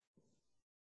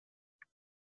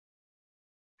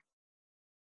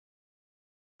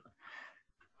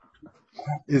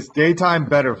Is daytime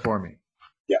better for me?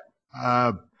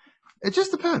 Yeah. It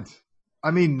just depends.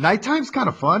 I mean, nighttime's kind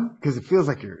of fun because it feels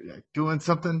like you're like, doing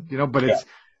something, but Yeah.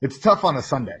 it's tough on a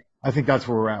Sunday. I think that's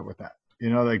where we're at with that.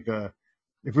 Like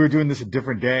if we were doing this a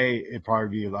different day, it'd probably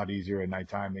be a lot easier at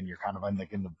nighttime, and you're kind of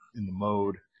like in the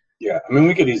mode. Yeah, I mean,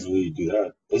 we could easily do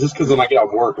that. It's just because when I get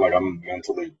off work, like I'm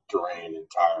mentally drained and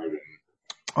tired.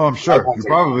 Oh, I'm sure you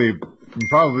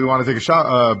probably want to take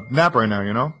a nap right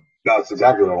now. That's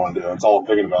exactly what I want to do. That's all I'm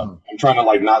thinking about. I'm trying to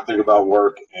like not think about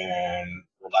work and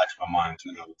relax my mind to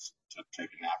take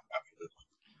a nap after this.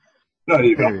 Not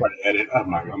even. I'm trying to edit. I'm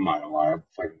not gonna lie. I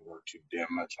fucking work too damn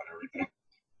much on everything.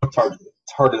 It's hard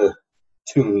to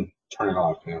turn it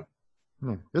off.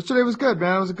 Yesterday was good,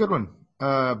 man. It was a good one.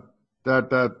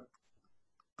 That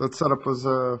setup was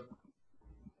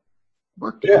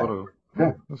worked. Yeah.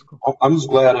 That's cool. I'm just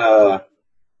glad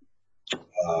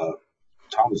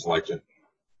Thomas liked it.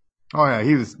 Oh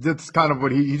yeah, that's kind of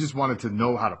what he just wanted to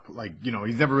know how to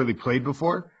he's never really played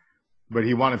before, but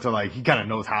he wanted to he kind of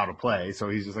knows how to play, so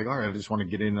he's just like, all right, I just want to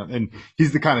get in, and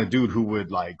he's the kind of dude who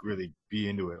would really be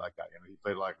into it like that. He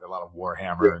played a lot of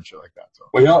Warhammer and shit like that. So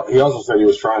well, he also said he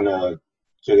was trying to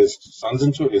get his sons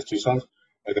into it. His two sons.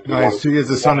 He has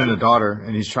a son and a daughter,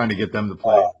 and he's trying to get them to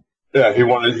play. Yeah, he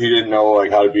didn't know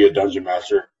how to be a dungeon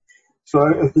master, so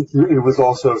I think it was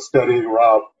also studying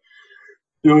Rob.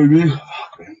 You know what I mean? Oh,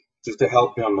 man. Just to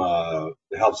help him,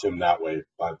 it helps him that way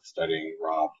by studying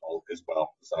Rob as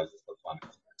well. Besides just the fun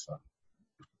aspect, so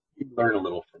you learn a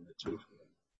little from it too.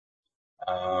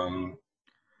 What are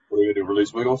you gonna do?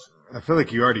 Release Wiggles? I feel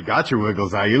like you already got your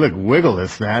Wiggles out. You look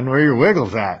wiggleless, man. Where are your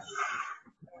Wiggles at?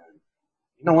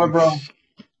 You know what, bro?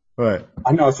 What?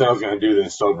 I know I said I was gonna do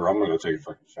this sober. I'm gonna take a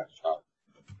fucking shot.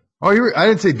 Oh, I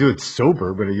didn't say do it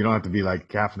sober, but you don't have to be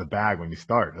half in the bag when you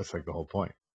start. That's the whole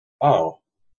point. Oh.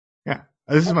 Yeah.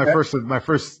 This is my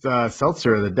first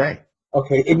seltzer of the day.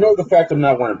 Okay, ignore the fact I'm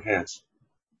not wearing pants.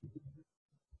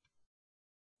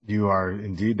 You are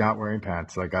indeed not wearing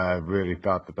pants. I really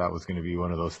thought that was going to be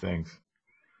one of those things.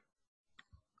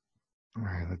 All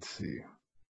right, let's see.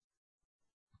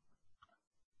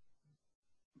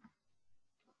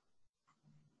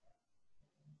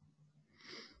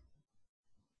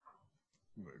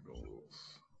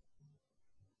 Wiggles.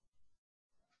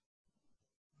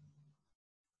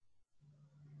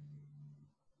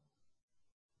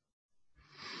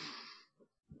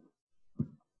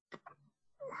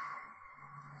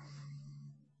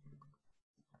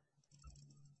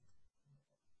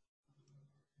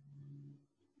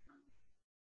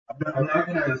 I'm not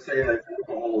going to say that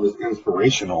alcohol is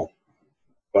inspirational,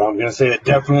 but I'm going to say that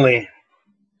definitely,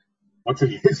 once it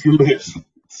hits your lips,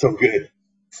 so good.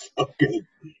 So good.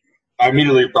 I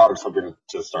immediately thought of something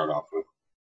to start off with.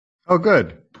 Oh,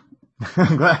 good.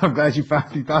 I'm glad you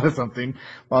thought of something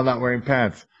while not wearing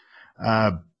pants.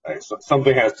 So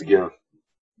something has to give.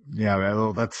 Yeah,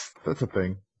 well, that's a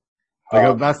thing.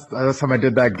 Last time I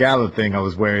did that gala thing, I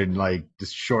was wearing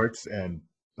just shorts and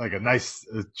a nice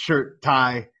shirt,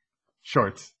 tie,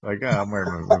 shorts. I'm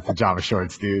wearing my pajama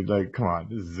shorts, dude. Come on,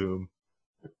 this is Zoom.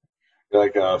 You're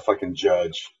like a fucking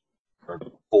judge, or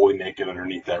fully naked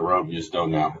underneath that robe. You just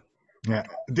don't know. Yeah,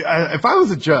 if I was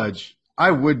a judge,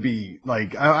 I would be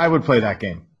I would play that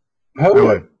game. Hell yeah. I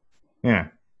would. Yeah.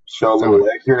 Show a little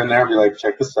leg here and there. Be like,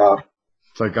 check this out.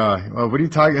 It's well, what are you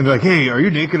talking? And they're like, hey, are you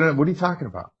naked? What are you talking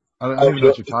about? I don't even know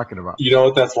what you're talking about. You know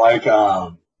what that's like?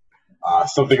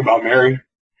 Something About Mary.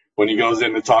 When he goes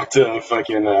in to talk to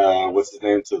fucking, what's his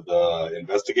name, to the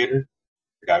investigator,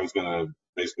 the guy who's gonna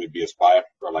basically be a spy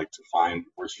or to find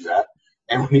where she's at.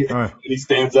 And when he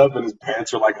stands up and his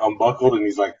pants are unbuckled, and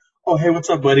he's like, "Oh hey, what's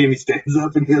up, buddy?" And he stands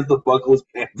up and he has to buckle his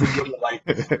pants. And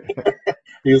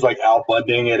he was Al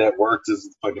Bundying it at work,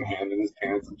 just fucking hand in his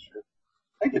pants and shit.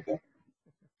 I get that.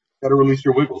 Gotta release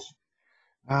your Wiggles.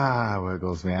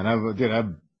 Wiggles, man.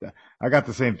 I got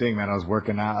the same thing, man. I was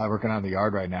working out in the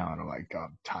yard right now, and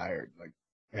I'm tired.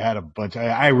 I had a bunch.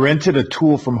 I rented a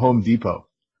tool from Home Depot.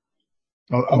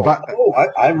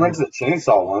 I rented a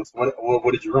chainsaw once.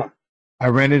 What did you rent? I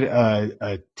rented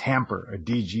a tamper, a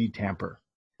DG tamper.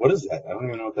 What is that? I don't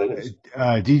even know what that is.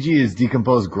 DG is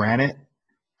decomposed granite.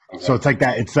 Okay. So it's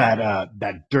that. It's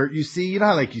that dirt you see. You know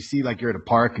how you see you're at a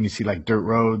park and you see dirt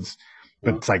roads,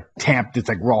 but it's tamped. It's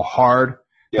real hard.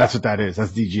 Yeah. That's what that is.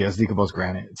 That's DG. That's decomposed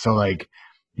granite. So a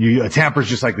tamper's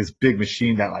just this big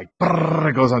machine that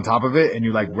goes on top of it, and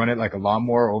you run it like a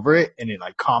lawnmower over it, and it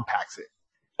compacts it.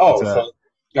 Oh, so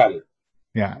got it.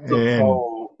 Yeah.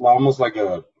 So almost like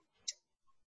a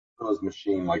those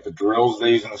machine, like the drills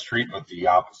they use in the street, but the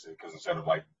opposite, because instead of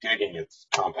like digging, it's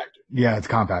compacted. Yeah, it's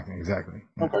compacting, exactly.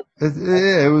 Yeah. Okay.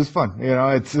 It was fun. You know,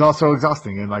 it's also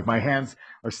exhausting, and like my hands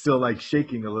are still like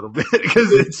shaking a little bit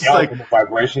because it's just like the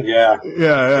vibration. Yeah.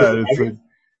 yeah.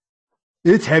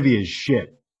 It's heavy as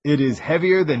shit. It is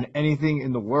heavier than anything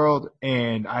in the world,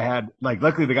 and I had like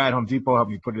luckily the guy at Home Depot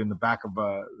helped me put it in the back of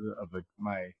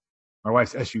my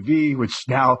wife's SUV, which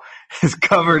now is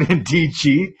covered in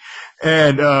DG,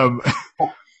 and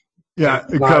yeah,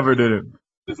 covered in it.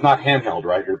 It's not handheld,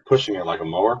 right? You're pushing it like a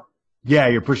mower. Yeah,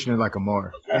 you're pushing it like a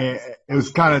mower. Okay. It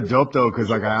was kind of dope though, because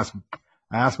like I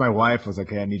asked my wife, I was like,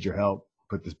 "Hey, I need your help.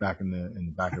 Put this back in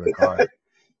the back of the car."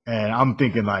 And I'm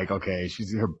thinking like, okay,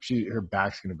 her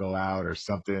back's gonna go out or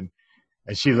something,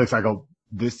 and she looks like, "Oh,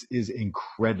 this is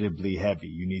incredibly heavy.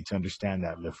 You need to understand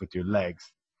that. Lift with your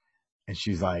legs." And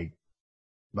she's like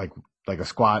a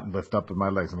squat and lift up with my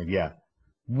legs. I'm like, yeah.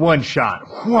 One shot.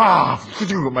 Wow.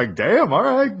 I'm like, damn, all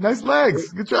right, nice legs.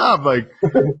 Good job. Like,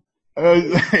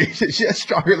 she has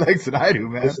stronger legs than I do,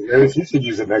 man. She should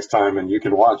use it next time and you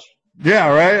can watch. Yeah,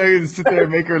 right? I can sit there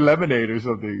and make her lemonade or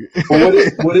something. Well,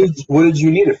 what did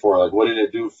you need it for? Like, what did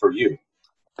it do for you?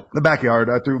 The backyard.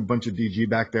 I threw a bunch of DG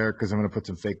back there because I'm going to put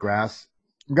some fake grass.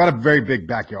 I've got a very big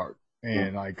backyard.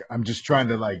 And, like, I'm just trying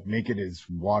to, like, make it as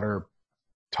water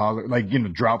tolerant, like, you know,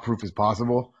 drought proof as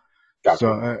possible. Gotcha.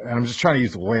 So, and I'm just trying to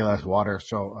use way less water.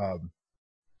 So,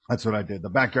 that's what I did. The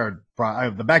backyard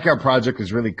project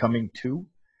is really coming too.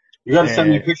 You got to send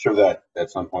me a picture of that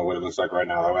at some point. What it looks like right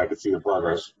now, that way I can see the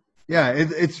progress. Yeah,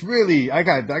 it's really. I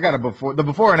got a before. The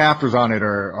before and afters on it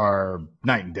are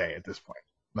night and day at this point.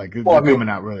 Like they're coming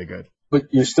out really good. But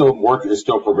you're still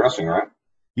progressing, right?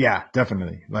 Yeah,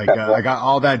 definitely. Like I got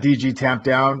all that DG tamped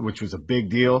down, which was a big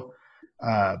deal.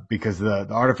 Because the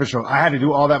artificial, I had to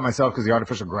do all that myself because the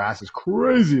artificial grass is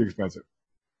crazy expensive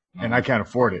and I can't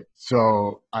afford it.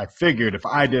 So I figured if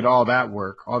I did all that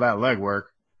work, all that leg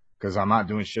work, because I'm not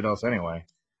doing shit else anyway.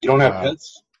 You don't have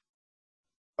pets?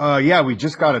 Yeah, we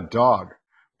just got a dog,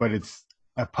 but it's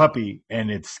a puppy and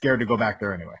it's scared to go back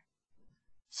there anyway.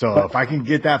 So if I can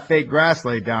get that fake grass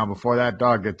laid down before that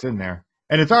dog gets in there,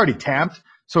 and it's already tamped,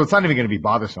 so it's not even going to be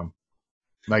bothersome.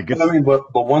 Like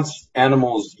but once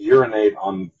animals urinate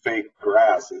on fake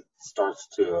grass, it starts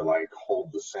to like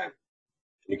hold the scent.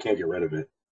 You can't get rid of it.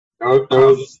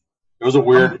 There was a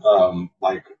weird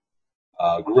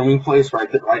grooming place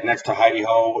right next to Heidi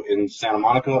Ho in Santa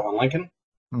Monica on Lincoln.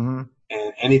 Mm-hmm.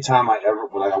 And anytime I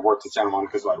worked in Santa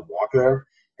Monica, so I'd walk there.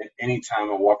 And anytime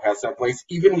I walk past that place,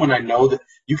 even when I know that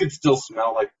you could still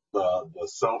smell like the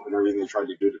soap and everything they tried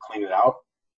to do to clean it out,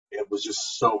 it was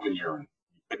just soap and urine.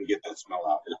 Couldn't get that smell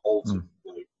out. It holds it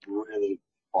really, really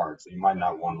hard, so you might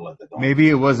not want to let that dog. Maybe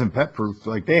it wasn't pet proof.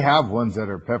 Like they have ones that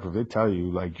are pet proof. They tell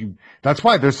you that's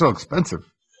why they're so expensive.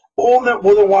 Well, then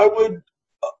why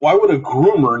would a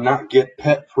groomer not get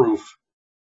pet proof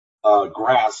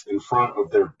grass in front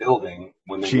of their building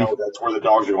when they know that's where the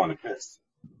dogs are going to piss?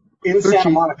 In Santa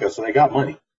Monica, so they got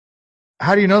money.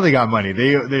 How do you know they got money?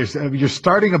 You're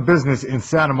starting a business in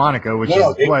Santa Monica, which is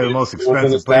probably the most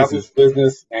expensive places.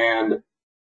 Business, and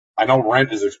I know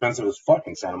rent is expensive as fuck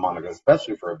in Santa Monica,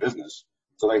 especially for a business.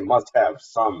 So they must have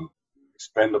some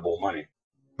expendable money.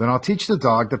 Then I'll teach the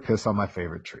dog to piss on my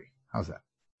favorite tree. How's that?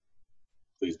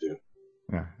 Please do.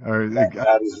 Yeah.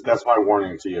 That's my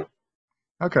warning to you.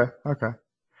 Okay.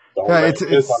 Yeah, it's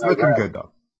looking good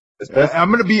though. I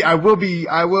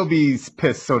will be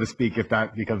pissed, so to speak, if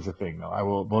that becomes a thing though. I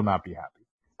will not be happy.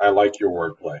 I like your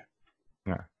wordplay.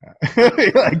 Yeah.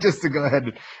 Like just to go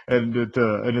ahead and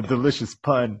a delicious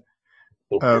pun.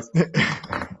 A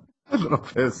little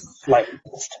pissed. Slightly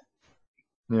pissed.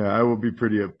 Yeah, I will be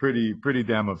pretty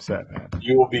damn upset, man.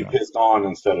 You will be pissed on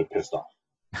instead of pissed off.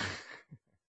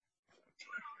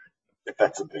 If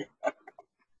that's a thing.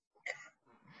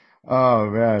 Oh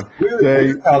man,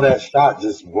 really how that shot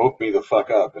just woke me the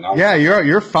fuck up, and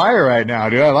you're fire right now,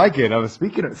 dude. I like it. I was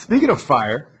speaking of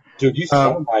fire, dude. You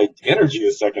saw my energy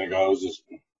a second ago. I was just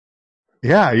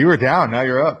you were down. Now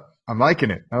you're up. I'm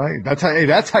liking it.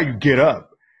 That's how you get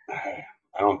up. I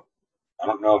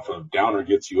don't know if a downer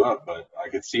gets you up, but I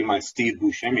could see my Steve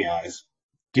Buscemi eyes.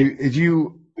 Do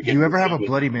you ever have a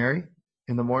Bloody Mary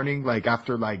in the morning, like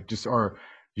after or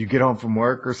you get home from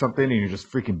work or something and you're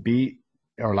just freaking beat?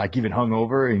 Or like even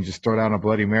hungover and you just throw down a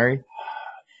Bloody Mary?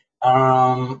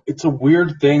 It's a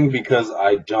weird thing because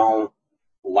I don't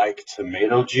like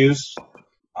tomato juice,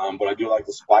 but I do like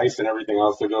the spice and everything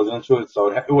else that goes into it.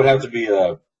 So it would have to be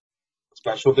a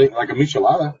special thing, like a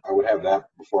michelada. I would have that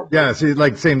before. Yeah, see,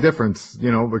 like same difference,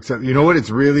 except you know what? It's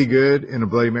really good in a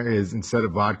Bloody Mary is instead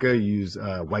of vodka, you use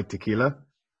white tequila.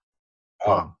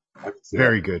 I can see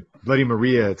Very good. Bloody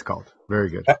Maria, it's called. Very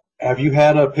good. that. Have you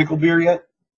had a pickle beer yet?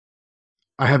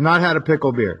 I have not had a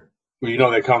pickle beer Well, you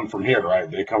know they come from here, right?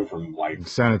 They come from like in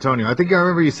San Antonio. I think I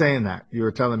remember you saying that. You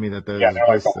were telling me that yeah, there's a they're like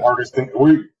place the that, hardest thing.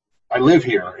 I live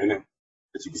here, and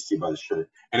as you can see by the shirt,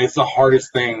 and it's the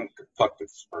hardest thing. Fuck the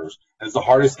Spurs. It's the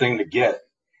hardest thing to get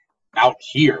out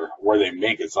here where they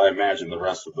make it. So I imagine the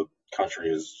rest of the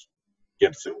country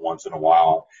gets it once in a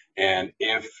while. And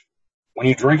when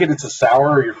you drink it, it's a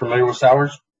sour. You're familiar with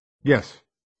sours? yes.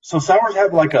 So sours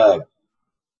have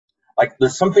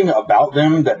there's something about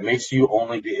them that makes you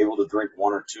only be able to drink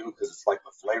one or two because it's like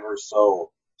the flavor is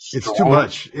so It's strong. too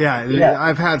much. Yeah, Yeah.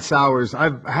 I've had sours.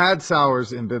 I've had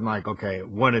sours and been like, okay,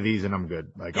 one of these and I'm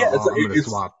good. Like, Yeah, I'm going to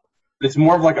swap. it's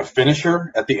more of like a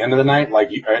finisher at the end of the night, like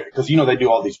because they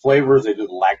do all these flavors. They do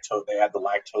the lactose. They add the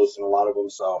lactose in a lot of them,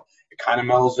 so it kind of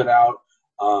mellows it out.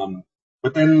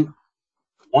 But then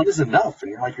one is enough,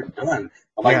 and you're done.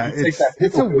 Like Yeah, you take that it's a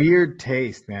pickle beer. weird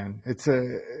taste, man. It's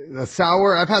a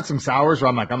sour. I've had some sours where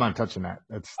I'm like, I'm not touching that.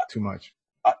 That's too much.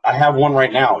 I have one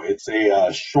right now. It's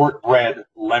a shortbread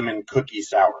lemon cookie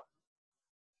sour,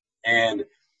 and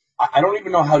I don't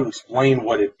even know how to explain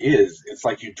what it is. It's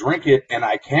like you drink it, and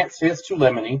I can't say it's too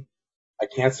lemony. I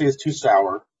can't say it's too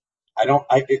sour. I don't.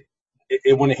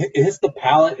 When it hits the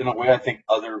palate in a way I think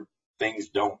other things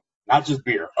don't. Not just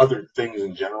beer, other things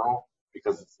in general,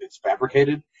 because it's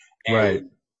fabricated, and Right.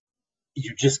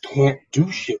 you just can't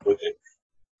do shit with it.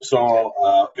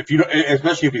 So if you don't,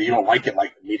 especially if you don't like it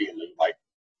like immediately, like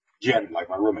Jen, like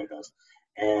my roommate does,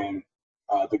 and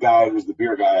the guy who's the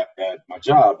beer guy at my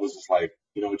job was just like,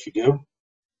 you know what you do?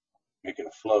 Make it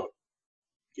a float.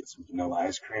 Get some vanilla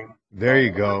ice cream. There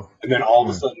you go. And then all of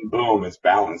a sudden, boom, it's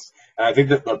balanced. And I think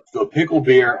that the pickle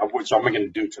beer, of which I'm going to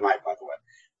do tonight, by the way,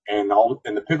 and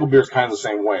the pickle beer is kind of the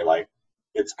same way. Like,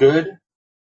 it's good,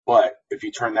 but if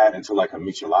you turn that into like a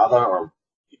michelada, or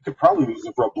you could probably use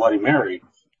it for a Bloody Mary,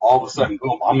 all of a sudden,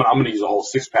 boom, I'm going to use a whole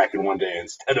 6-pack in one day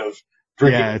instead of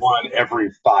drinking one every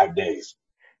 5 days.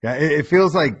 Yeah, it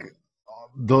feels like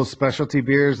those specialty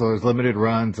beers, those limited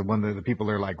runs, and when the people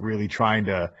are like really trying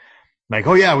to, like,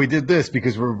 oh yeah, we did this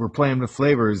because we're playing with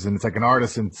flavors, and it's like an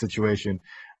artisan situation.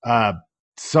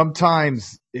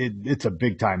 Sometimes it's a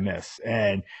big time miss,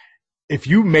 and if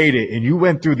you made it and you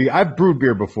went through I've brewed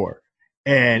beer before,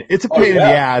 and it's a pain in the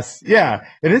ass. Yeah,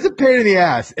 and it's a pain in the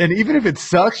ass, and even if it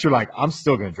sucks, you're like, I'm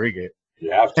still gonna drink it.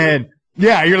 You have to. And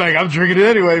yeah, you're like, I'm drinking it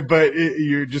anyway, but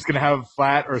you're just gonna have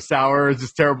flat or sour or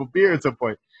just terrible beer at some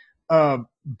point.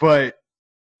 But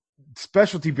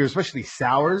specialty beer, especially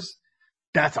sours,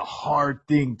 that's a hard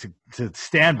thing to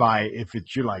stand by if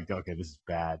you're like, okay, this is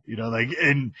bad,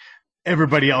 and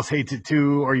everybody else hates it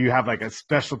too, or you have like a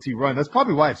specialty run. That's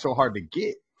probably why it's so hard to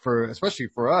get especially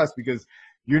for us, because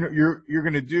you're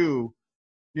gonna do,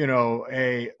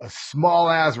 a small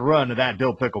ass run of that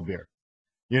dill pickle beer,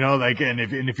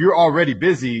 and if you're already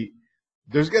busy,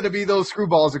 there's going to be those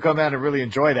screwballs that come out and really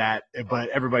enjoy that, but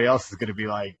everybody else is going to be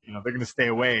like, they're going to stay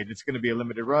away, and it's going to be a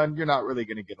limited run. You're not really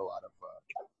going to get a lot of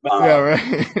yeah,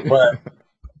 right. But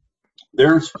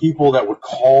there's people that would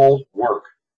call work.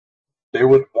 They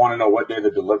would want to know what day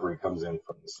the delivery comes in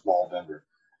from the small vendor.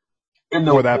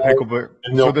 For that pickle beer.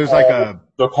 So there's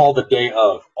they'll call the day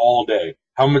of, all day.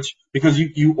 How much? Because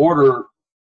you order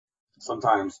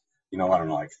sometimes, I don't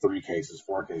know, like 3 cases,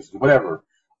 4 cases, whatever.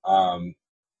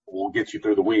 Will get you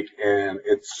through the week, and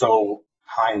it's so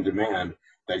high in demand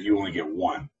that you only get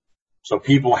one. So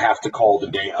people have to call the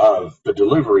day of the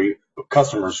delivery,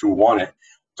 customers who want it,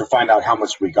 to find out how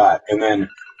much we got, and then.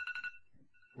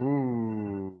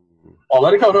 Ooh. Oh,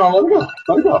 let it go! No, let it go!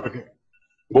 Let it go! Okay.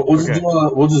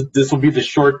 This will be the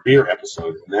short beer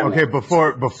episode. Okay,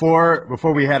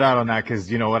 before we head out on that, because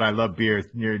you know what, I love beer. It's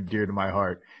near and dear to my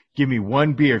heart. Give me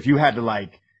one beer. If you had to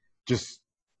just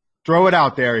throw it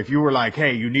out there. If you were like,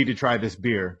 hey, you need to try this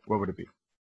beer, what would it be?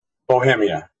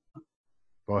 Bohemia.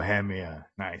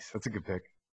 Nice. That's a good pick.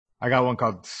 I got one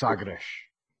called Sagres.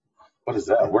 What is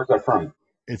that? Where's that from?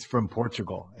 It's from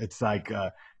Portugal. It's like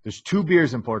there's 2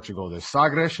 beers in Portugal. There's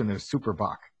Sagres and there's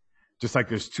Superboc. Just like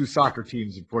there's 2 soccer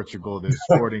teams in Portugal. There's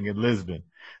Sporting in Lisbon.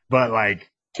 But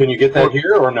can you get that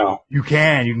here or no? You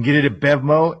can get it at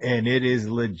Bevmo, and it is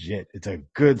legit. It's a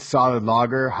good solid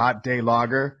lager, hot day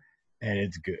lager, and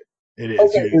it's good. It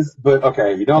is.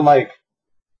 Okay,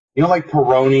 like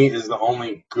Peroni is the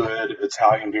only good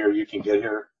Italian beer you can get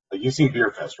here. Like, you've seen Beer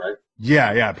Fest, right?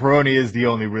 Yeah. Peroni is the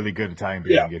only really good Italian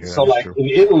beer you can get here. So in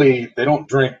Italy, they don't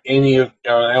drink they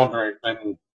don't drink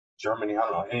in Germany. I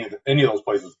don't know any of those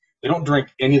places. They don't drink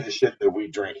any of the shit that we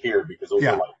drink here, because those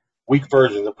are like weak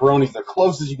versions. The Peroni's the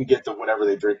closest you can get to whatever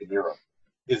they drink in Europe.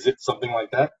 Is it something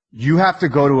like that? You have to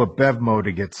go to a Bevmo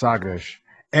to get Sagres,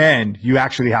 and you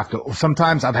actually have to.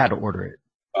 Sometimes I've had to order it.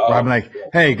 Where I'm Oh, like,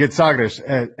 hey, get Sagres,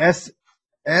 Sagres,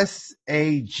 are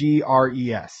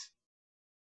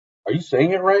you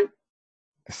saying it right?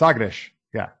 Sagres.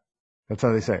 Yeah, that's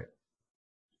how they say it.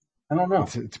 I don't know.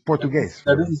 It's Portuguese.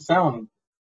 That doesn't sound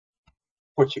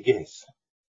Portuguese.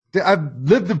 I've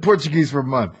lived in Portugal for a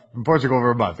month.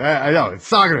 I know it's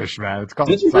Sagres, man. It's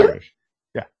called Sagres.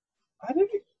 Yeah. I didn't.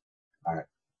 All right.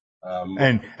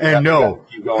 And no,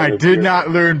 I did not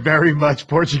learn very much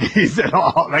Portuguese at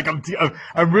all. Like I'm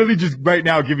really just right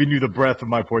now giving you the breadth of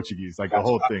my Portuguese, like the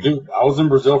whole thing. Dude, I was in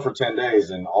Brazil for 10 days,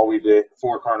 and all we did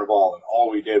for Carnival, and all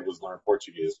we did was learn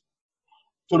Portuguese.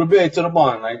 Tudo bem, tudo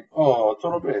bom. Like, oh,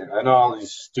 tudo bem. I know all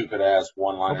these stupid ass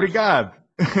one-liners. Obrigado.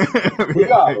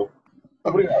 Obrigado.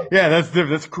 Obrigado. Yeah,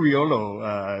 that's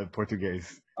Criollo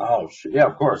Portuguese. Oh shit! Yeah,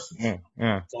 of course. Yeah.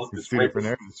 It's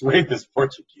rapist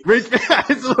Portuguese.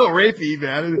 It's a little rapey,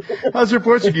 man. How's your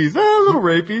Portuguese? A little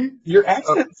rapey. Your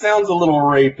accent sounds a little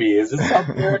rapey. Is it South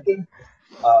American?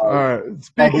 All right.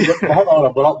 Hold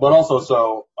on, but also,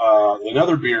 so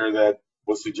another beer that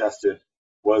was suggested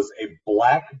was a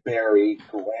blackberry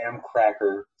graham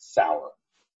cracker sour.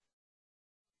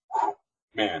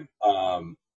 Man, I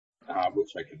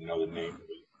wish I could know the name of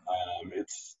it.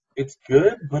 It's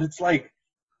good, but it's like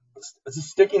it's just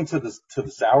sticking to the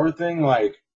sour thing.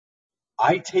 Like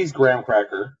I taste graham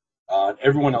cracker,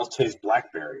 everyone else tastes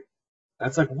blackberry. And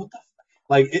it's like what the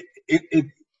like it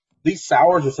these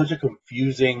sours are such a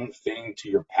confusing thing to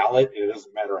your palate. And it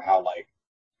doesn't matter how like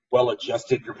well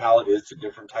adjusted your palate is to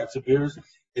different types of beers.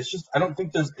 It's just I don't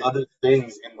think there's other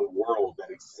things in the world that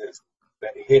exist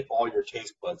that hit all your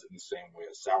taste buds in the same way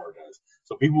as sour does.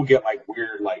 So people get like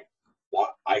weird, like,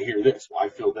 well, I hear this, well, I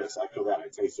feel this, I feel that, I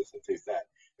taste this, I taste that.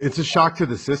 It's a shock to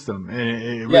the system, and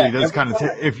it really does kind of.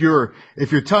 If your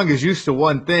tongue is used to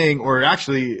one thing, or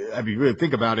actually, if you really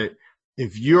think about it,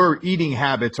 if your eating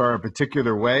habits are a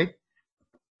particular way,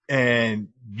 and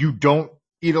you don't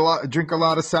drink a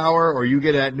lot of sour, or you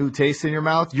get that new taste in your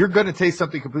mouth, you're going to taste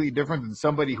something completely different than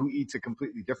somebody who eats a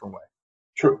completely different way.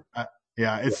 True.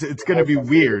 Yeah, it's going to be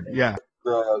weird. Yeah.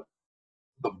 The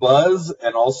buzz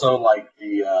and also like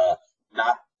the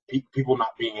people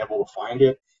not being able to find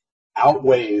it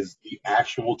outweighs the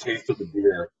actual taste of the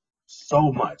beer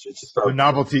so much. It's just the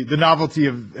novelty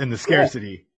of and the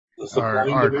scarcity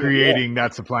are creating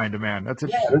that supply and demand. That's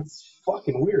interesting. Yeah, it's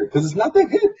fucking weird because it's not that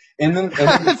good. And then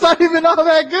it's not even all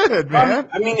that good, man.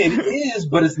 I mean, it is,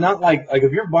 but it's not like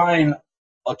if you're buying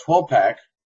a 12-pack,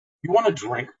 you want to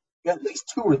drink at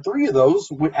least 2 or 3 of those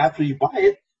after you buy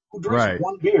it. Who drinks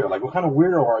one beer? Like, what kind of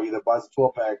weirdo are you that buys a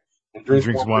 12-pack and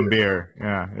drinks one beer?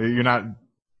 Yeah, you're not.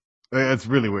 It's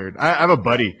really weird. I have a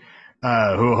buddy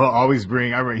who always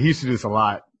bring. He used to do this a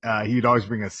lot. He'd always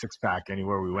bring a 6-pack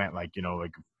anywhere we went. Like, go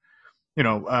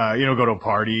to a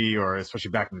party, or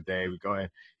especially back in the day, we go in.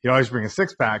 He'd always bring a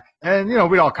 6-pack, and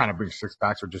we'd all kind of bring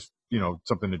 6-packs or just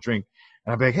something to drink.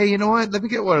 And I'd be like, hey, you know what? Let me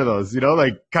get one of those.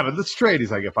 Like kind of the straight.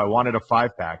 He's like, if I wanted a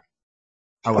 5-pack,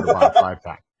 I would have bought a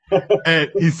 5-pack. And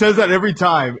he says that every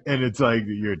time, and it's like,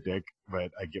 you're a dick,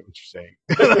 but I get what you're saying.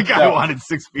 Like, I wanted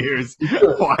 6 beers.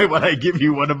 Why would I give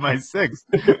you one of my 6?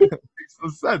 It makes no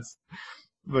sense.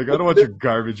 Like, I don't want your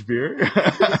garbage beer.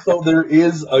 So there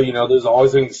is, there's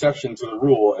always an exception to the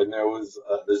rule. And there's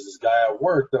this guy at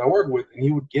work that I work with, and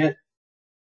he would get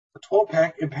a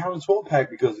 12-pack, a pound of 12-pack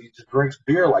because he just drinks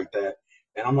beer like that.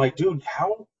 And I'm like, dude,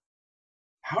 how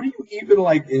do you even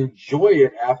like enjoy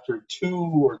it after 2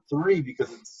 or 3? Because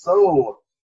it's so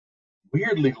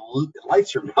weirdly, it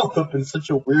lights your mouth up in such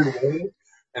a weird way.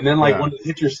 And then when it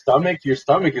hits your stomach is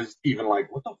even like,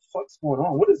 what the fuck's going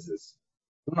on? What is this?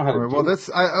 I don't know how to do it.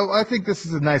 I think this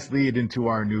is a nice lead into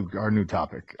our new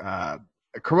topic,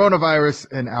 coronavirus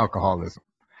and alcoholism.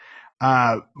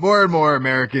 More and more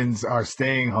Americans are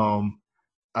staying home.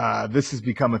 This has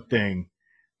become a thing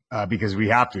because we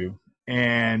have to.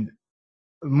 And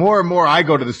more and more I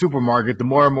go to the supermarket, the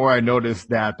more and more I notice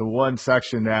that the one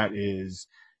section that is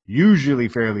usually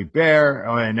fairly bare,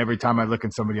 and every time I look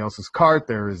in somebody else's cart,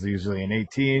 there is usually an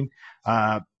 18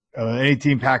 pack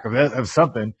of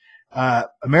something.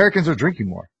 Americans are drinking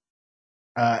more.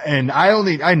 And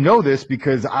I know this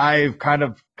because I've kind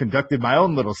of conducted my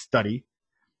own little study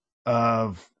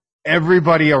of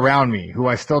everybody around me who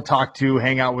I still talk to,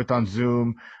 hang out with on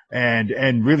Zoom,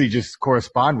 and really just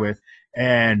correspond with.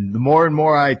 And the more and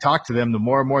more I talk to them, the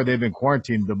more and more they've been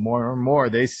quarantined, the more and more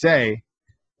they say,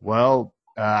 well,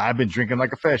 I've been drinking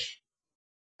like a fish.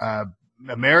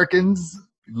 Americans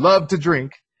love to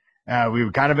drink.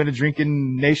 We've kind of been a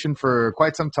drinking nation for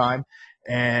quite some time.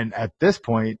 And at this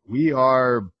point, we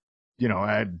are,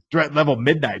 at threat level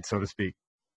midnight, so to speak.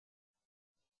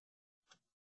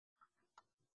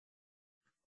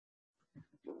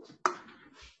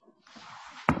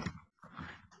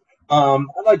 I'd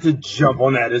like to jump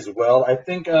on that as well. I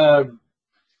think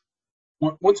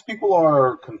once people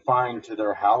are confined to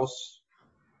their house,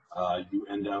 you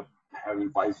end up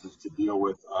having vices to deal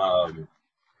with.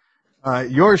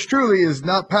 Yours truly is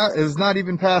not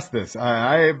even past this.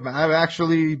 I've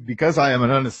actually, because I am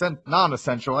an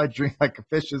non-essential, I drink like a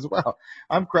fish as well.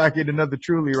 I'm cracking another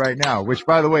Truly right now, which,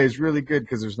 by the way, is really good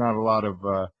because there's not a lot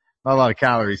of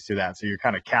calories to that. So you're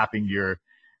kind of capping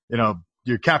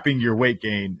you're capping your weight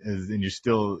gain, and you're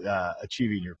still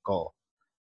achieving your goal.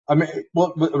 I mean,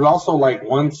 well, but also like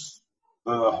once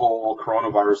the whole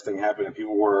coronavirus thing happened and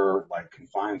people were like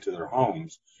confined to their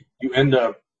homes, you end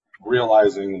up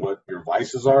realizing what your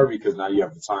vices are because now you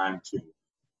have the time to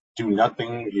do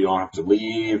nothing. You don't have to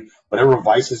leave. Whatever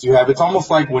vices you have, it's almost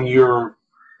like when you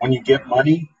get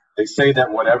money, they say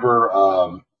that whatever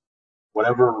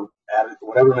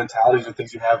mentalities and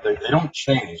things you have, they don't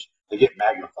change. They get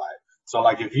magnified. So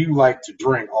like if you like to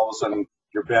drink, all of a sudden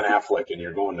you're Ben Affleck and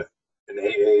you're going to an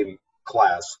AA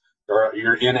class, or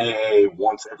you're in AA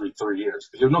once every 3 years.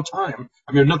 You have no time.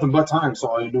 I mean, you have nothing but time, so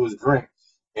all you do is drink.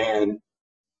 And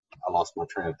I lost my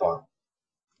train of thought.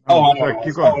 I know.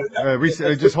 Keep going.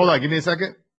 Reset. Just hold on. Give me a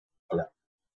second. Okay.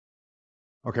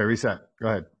 Okay, reset. Go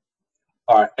ahead.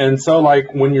 All right. And so,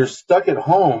 like, when you're stuck at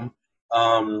home,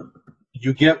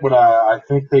 you get what I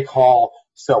think they call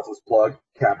selfless plug,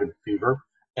 cabin fever.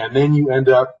 And then you end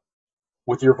up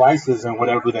with your vices and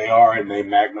whatever they are, and they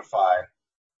magnify.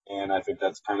 And I think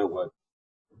that's kind of what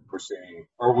we're seeing,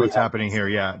 or what's happening here.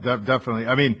 Yeah, definitely.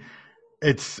 I mean,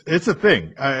 it's a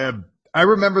thing. I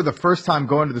remember the first time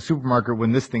going to the supermarket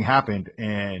when this thing happened,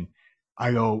 and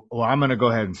I go, well, I'm going to go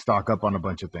ahead and stock up on a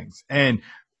bunch of things. And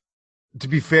to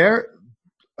be fair,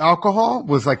 alcohol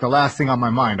was like the last thing on my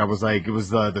mind. I was like, it was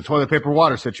the toilet paper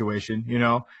water situation,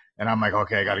 and I'm like,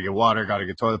 okay, I got to get water, got to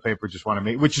get toilet paper, just want to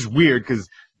make, which is weird because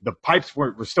the pipes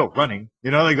were still running,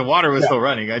 like the water was still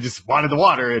running. I just wanted the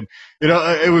water, and,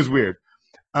 it was weird.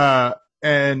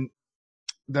 And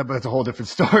that's a whole different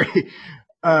story.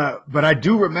 But I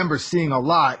do remember seeing a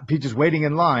lot, just waiting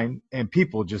in line, and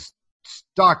people just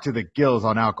stocked to the gills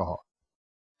on alcohol,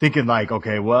 thinking like,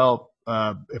 okay, well,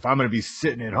 if I'm going to be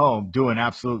sitting at home doing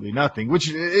absolutely nothing, which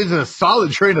is a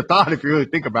solid train of thought if you really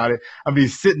think about it. I'm going to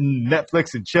be sitting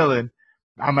Netflix and chilling.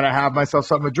 I'm going to have myself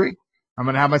something to drink. I'm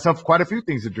going to have myself quite a few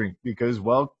things to drink because,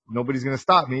 well, nobody's going to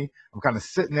stop me. I'm kind of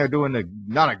sitting there doing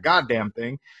not a goddamn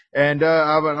thing. And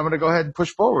I'm going to go ahead and push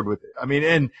forward with it. I mean,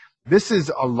 and this is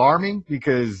alarming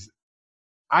because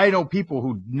I know people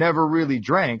who never really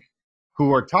drank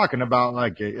who are talking about,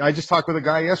 like, I just talked with a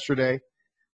guy yesterday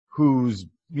who's,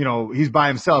 he's by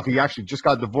himself. He actually just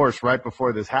got divorced right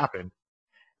before this happened.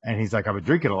 And he's like, I've been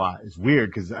drinking a lot. It's weird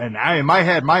because, and in my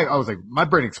head, I was like, my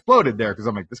brain exploded there because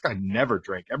I'm like, this guy never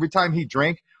drank. Every time he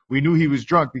drank, we knew he was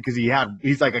drunk because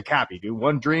he's like a cappy, dude.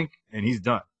 One drink and he's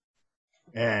done.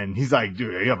 And he's like,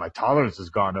 dude, yeah, my tolerance has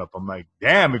gone up. I'm like,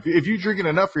 damn, if you're drinking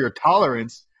enough for your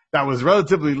tolerance that was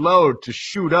relatively low to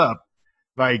shoot up,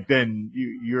 like then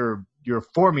you're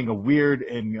forming a weird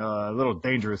and a little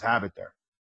dangerous habit there.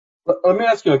 Let me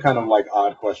ask you a kind of like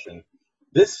odd question.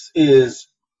 This is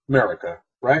America,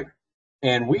 right?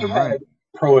 And we had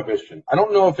prohibition. I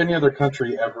don't know if any other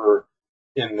country ever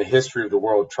in the history of the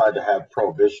world tried to have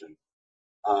prohibition.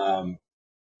 Do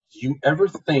you ever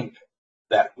think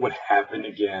that would happen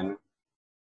again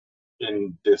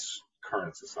in this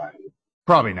current society?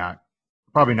 Probably not.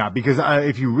 Probably not. Because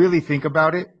if you really think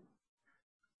about it,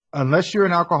 unless you're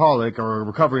an alcoholic or a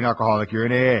recovering alcoholic, you're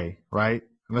in AA, right?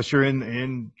 Unless you're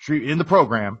in the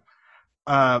program,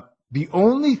 the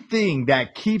only thing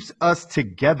that keeps us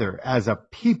together as a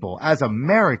people, as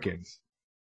Americans,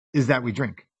 is that we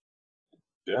drink.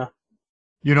 Yeah.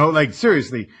 Like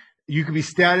seriously, you could be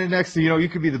standing next to, you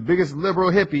could be the biggest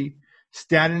liberal hippie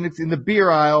standing in the beer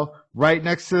aisle right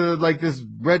next to like this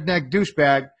redneck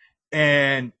douchebag,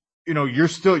 and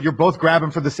you're both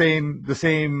grabbing for the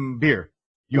same beer.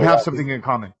 You have something in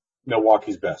common.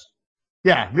 Milwaukee's best.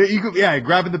 Yeah,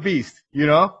 grabbing the beast,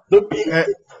 The beast.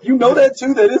 You know that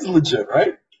too? That is legit,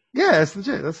 right? Yeah, that's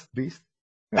legit. That's the beast.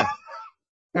 Yeah.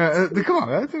 Come on,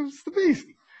 man. It's the beast.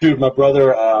 Dude, my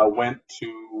brother went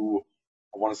to,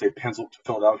 I want to say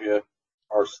Philadelphia,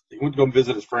 or he went to go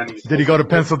visit his friend. Did he go to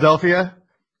Pennsylvania?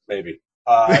 Maybe.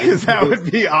 Because that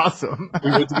would be awesome.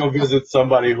 We went to go visit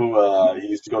somebody who he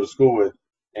used to go to school with.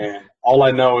 And all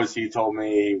I know is he told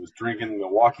me he was drinking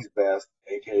Milwaukee's Best,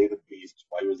 a.k.a. the Beast,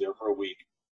 while he was there for a week.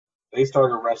 They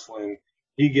started wrestling.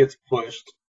 He gets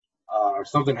pushed or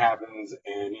something happens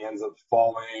and he ends up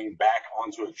falling back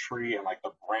onto a tree and like the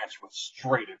branch went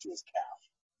straight into his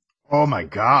calf. Oh my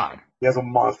God. He has a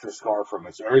monster scar from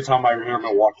it. So every time I hear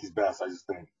Milwaukee's Best, I just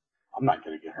think, I'm not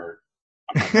going to get hurt.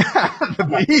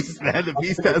 The beast, man. The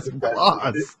beast has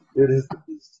claws. It is the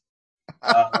beast.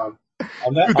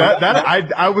 Dude,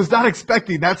 I was not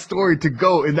expecting that story to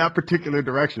go in that particular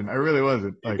direction. I really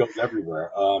wasn't. It goes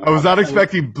everywhere. I was not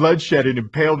expecting bloodshed and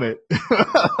impalement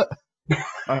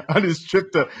on his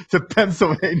trip to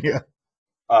Pennsylvania.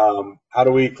 How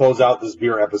do we close out this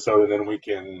beer episode and then we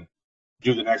can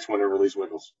do the next one and release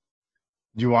Wiggles?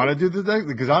 Do you want to do the next?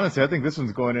 Because honestly, I think this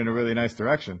one's going in a really nice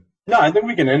direction. No, I think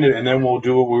we can end it and then we'll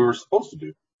do what we were supposed to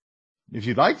do. If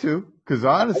you'd like to, because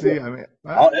honestly, I mean,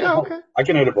 okay. I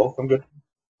can edit both. I'm good.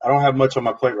 I don't have much on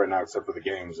my plate right now except for the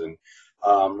games. And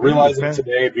realizing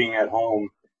today being at home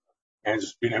and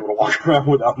just being able to walk around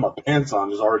without my pants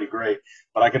on is already great.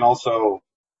 But I can also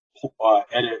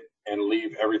edit and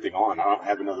leave everything on. I don't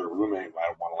have another roommate. I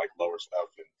don't want to like lower stuff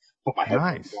and put my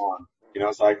headphones on. You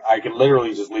know, so I can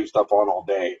literally just leave stuff on all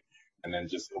day. And then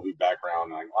just it'll be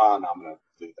background like, no, I'm gonna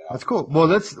do that. That's cool.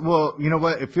 Well, you know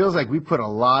what? It feels like we got a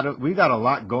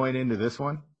lot going into this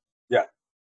one. Yeah.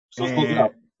 So let's close it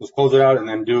out. Let's close it out and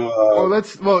then do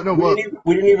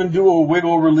we didn't even do a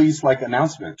Wiggle release like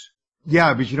announcement.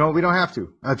 Yeah, but you know we don't have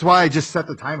to. That's why I just set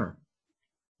the timer.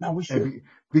 No, we should.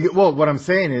 Well, what I'm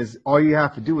saying is all you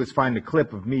have to do is find a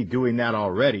clip of me doing that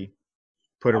already.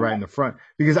 Put it right in the front.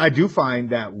 Because I do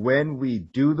find that when we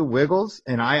do the Wiggles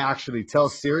and I actually tell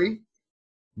Siri,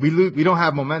 we don't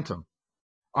have momentum.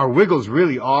 Our Wiggles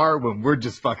really are when we're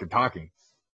just fucking talking.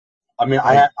 I mean,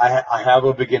 I have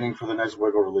a beginning for the next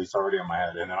Wiggle release already in my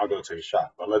head, and then I'll go take a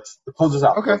shot. But let's close this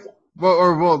out. Okay.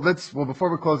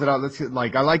 Before we close it out,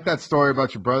 I like that story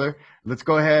about your brother. Let's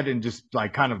go ahead and just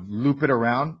like kind of loop it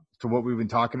around to what we've been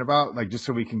talking about, like just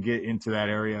so we can get into that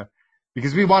area,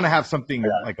 because we want to have something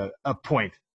like a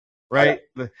point, right?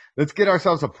 Let's get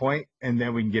ourselves a point, and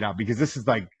then we can get out, because this is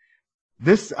like.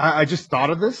 I just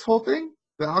thought of this whole thing,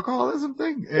 the alcoholism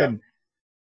thing, and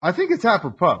I think it's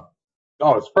apropos.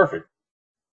 Oh, it's perfect.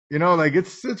 You know, like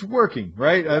it's working,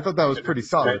 right? I thought that was pretty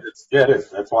solid. It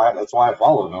is. That's why I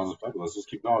followed it. I was like, let's just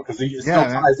keep going because it still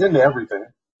ties into everything.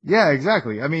 Yeah,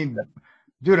 exactly. I mean,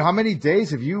 dude, how many days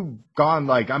have you gone?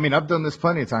 Like, I mean, I've done this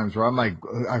plenty of times where I'm like,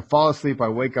 I fall asleep, I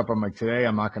wake up, I'm like, today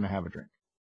I'm not going to have a drink.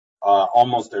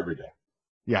 Almost every day.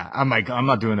 Yeah, I'm like, I'm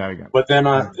not doing that again. But then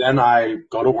I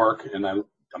go to work and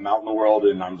I'm out in the world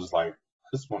and I'm just like,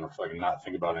 I just want to fucking not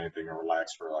think about anything and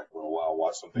relax for like a little while,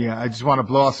 watch something. Yeah, I just want to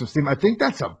blow off some steam. I think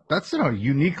that's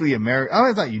uniquely American. Oh,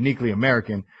 it's not uniquely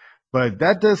American, but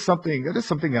that is something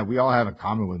that we all have in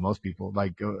common with most people,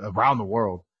 like around the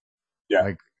world. Yeah.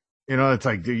 Like, you know, it's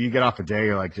like, dude, you get off a day,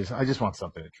 you're like, I just want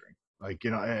something to drink. Like,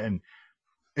 you know, and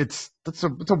it's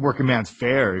a working man's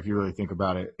fare if you really think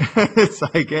about it. It's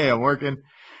like, hey, I'm working.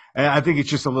 And I think it's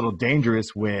just a little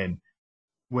dangerous when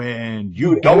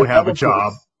you don't have a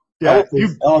job. Yeah,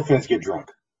 elephants get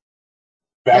drunk.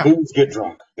 Baboons get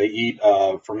drunk. They eat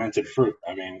fermented fruit.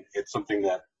 I mean, it's something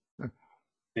that,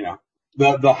 you know,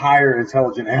 the higher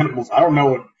intelligent animals. I don't know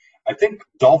what. I think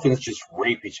dolphins just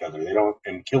rape each other. They don't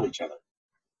and kill each other.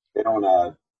 They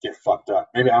don't get fucked up.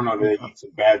 Maybe I don't know. They eat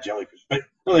some bad jellyfish, but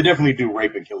no, they definitely do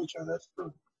rape and kill each other. That's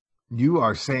true. You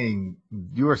are saying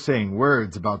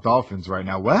words about dolphins right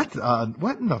now. What?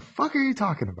 What in the fuck are you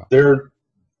talking about?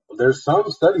 There's some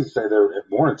studies say they're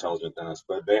more intelligent than us,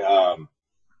 but they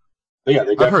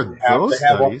definitely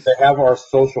have our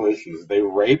social issues. They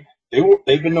rape.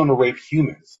 They've been known to rape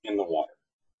humans in the water.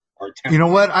 You know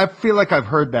what? I feel like I've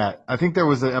heard that. I think there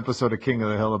was an episode of King of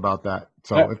the Hill about that.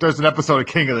 So if there's an episode of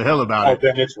King of the Hill about it,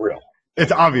 then it's real.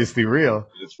 It's obviously real.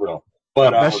 It's real.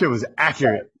 But that shit was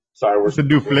accurate. Sorry, it's the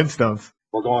new Flintstones.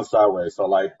 We're going sideways. So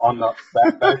like on the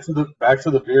back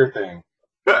to the beer thing.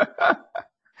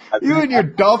 You and your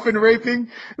dolphin raping,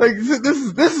 like this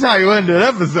is how you end an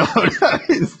episode.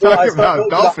 He's talking about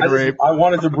dolphin rape. I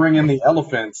wanted to bring in the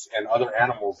elephants and other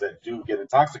animals that do get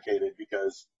intoxicated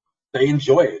because they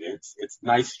enjoy it. It's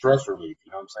nice stress relief.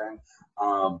 You know what I'm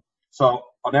saying? So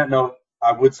on that note,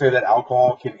 I would say that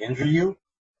alcohol can injure you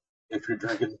if you're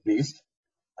drinking the beast,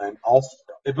 but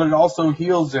it also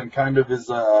heals and kind of is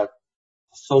a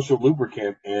social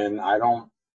lubricant. And I don't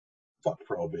fuck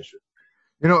prohibition.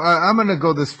 You know, I'm going to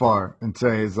go this far and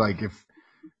say is like if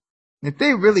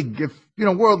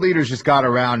world leaders just got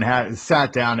around and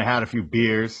sat down and had a few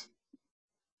beers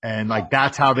and like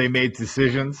that's how they made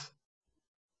decisions,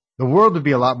 the world would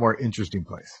be a lot more interesting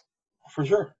place. For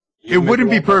sure. It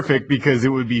wouldn't be perfect because it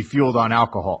would be fueled on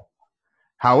alcohol.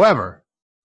 However,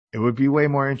 it would be way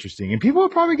more interesting and people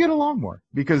would probably get along more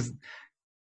because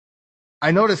I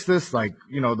noticed this, like,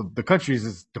 the country is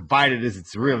as divided as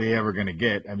it's really ever going to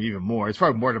get. I mean, even more. It's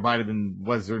probably more divided than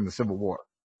was during the Civil War,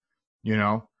 you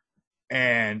know?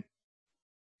 And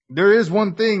there is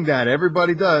one thing that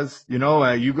everybody does, you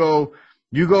go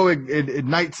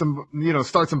ignite some,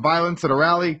 start some violence at a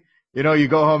rally, you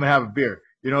go home and have a beer.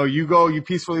 You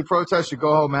peacefully protest, you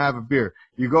go home and have a beer.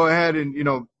 You go ahead and,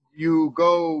 you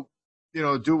go,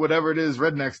 do whatever it is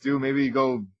rednecks do. Maybe you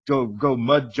go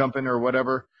mud jumping or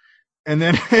whatever. And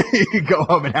then you go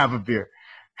home and have a beer.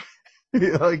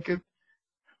 Like,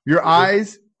 your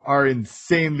eyes are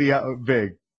insanely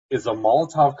big. Is a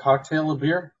Molotov cocktail a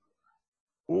beer?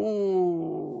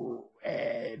 Ooh,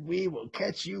 and we will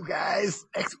catch you guys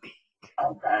next week.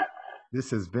 Okay.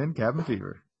 This has been Cabin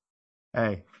Fever.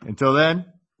 Hey, until then,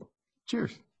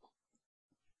 cheers.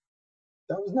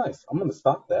 That was nice. I'm going to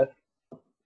stop that.